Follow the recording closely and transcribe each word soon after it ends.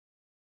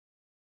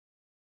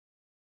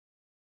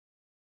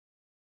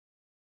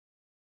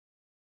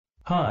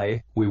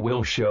Hi, we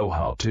will show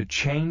how to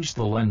change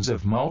the lens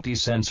of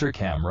multi-sensor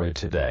camera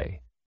today.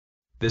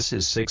 This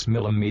is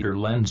 6mm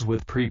lens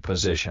with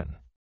pre-position.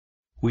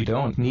 We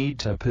don't need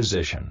to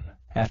position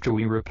after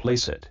we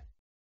replace it.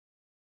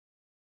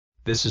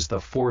 This is the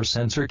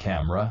 4-sensor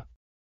camera.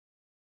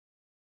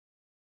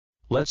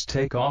 Let's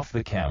take off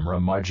the camera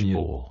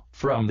module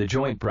from the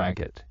joint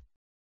bracket.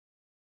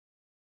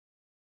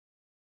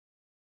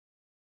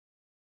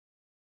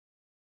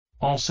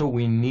 Also,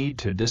 we need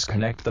to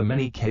disconnect the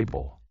mini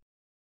cable.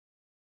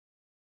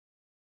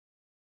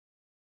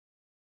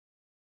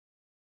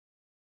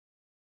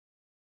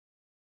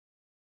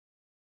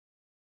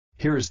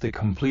 Here is the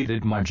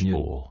completed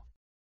module.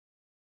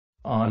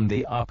 On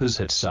the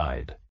opposite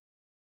side,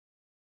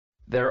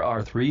 there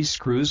are 3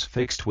 screws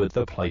fixed with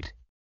the plate.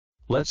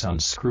 Let's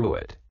unscrew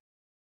it.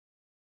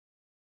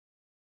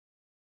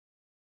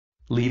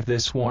 Leave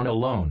this one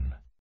alone.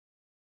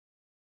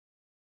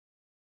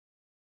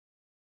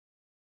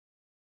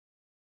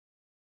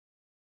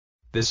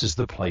 This is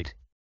the plate.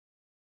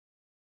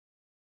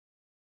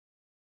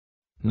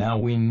 Now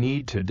we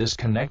need to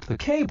disconnect the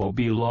cable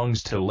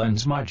belongs to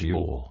lens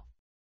module.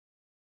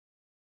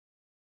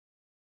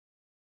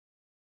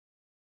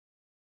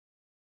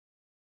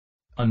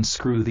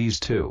 Unscrew these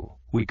two,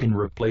 we can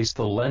replace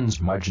the lens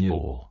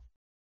module.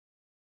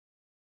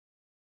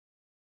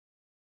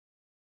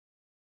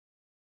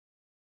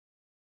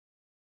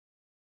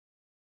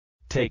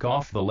 Take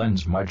off the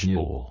lens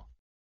module.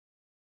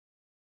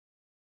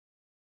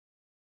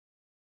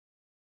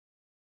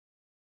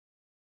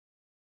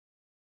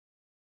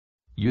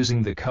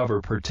 Using the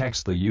cover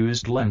protects the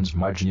used lens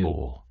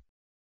module.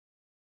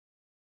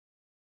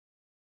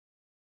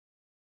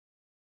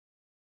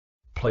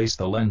 Place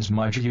the lens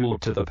module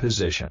to the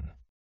position.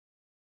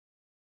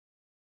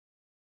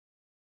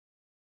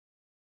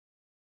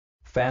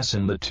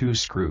 Fasten the 2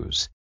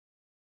 screws.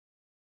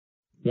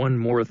 One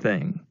more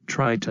thing,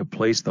 try to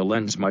place the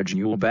lens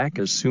module back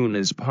as soon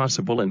as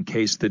possible in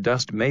case the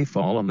dust may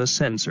fall on the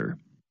sensor.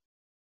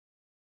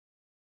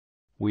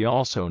 We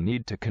also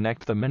need to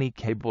connect the mini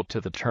cable to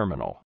the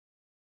terminal.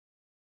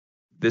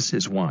 This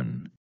is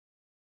one.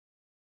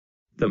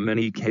 The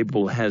mini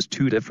cable has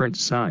 2 different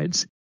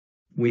sides.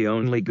 We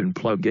only can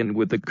plug in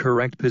with the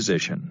correct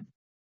position.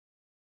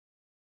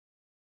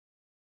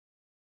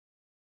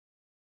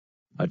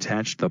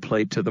 Attach the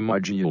plate to the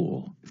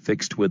module,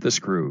 fixed with the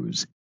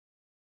screws.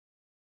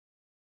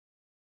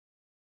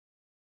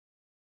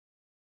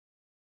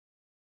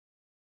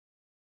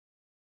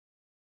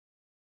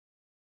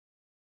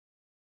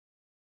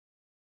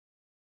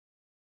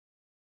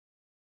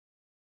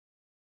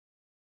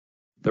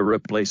 The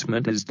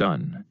replacement is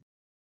done.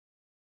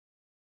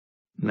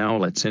 Now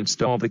let's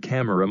install the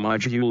camera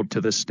module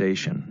to the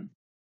station.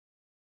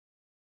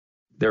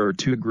 There are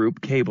 2 group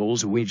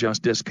cables we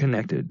just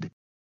disconnected.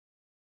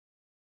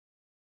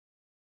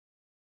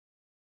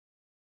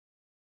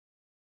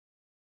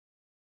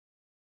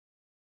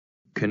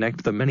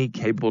 Connect the mini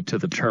cable to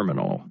the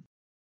terminal.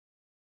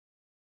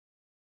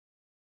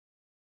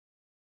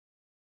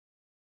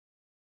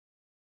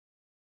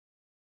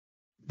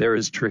 There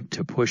is a trick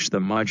to push the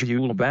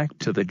module back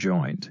to the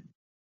joint.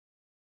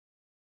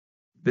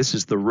 This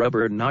is the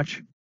rubber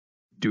notch.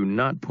 Do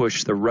not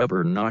push the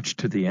rubber notch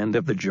to the end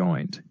of the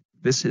joint.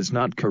 This is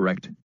not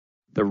correct.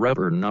 The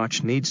rubber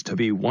notch needs to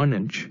be 1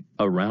 inch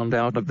around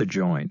out of the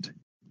joint.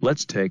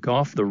 Let's take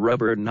off the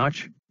rubber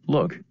notch.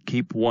 Look,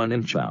 keep 1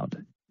 inch out.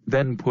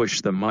 Then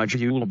push the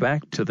module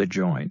back to the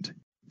joint.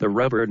 The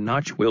rubber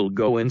notch will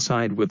go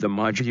inside with the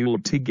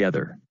module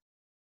together.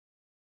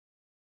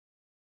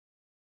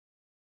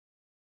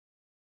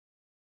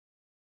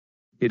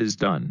 It is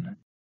done.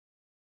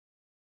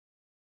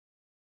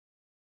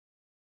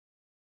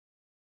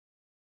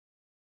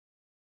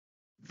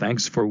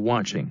 Thanks for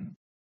watching.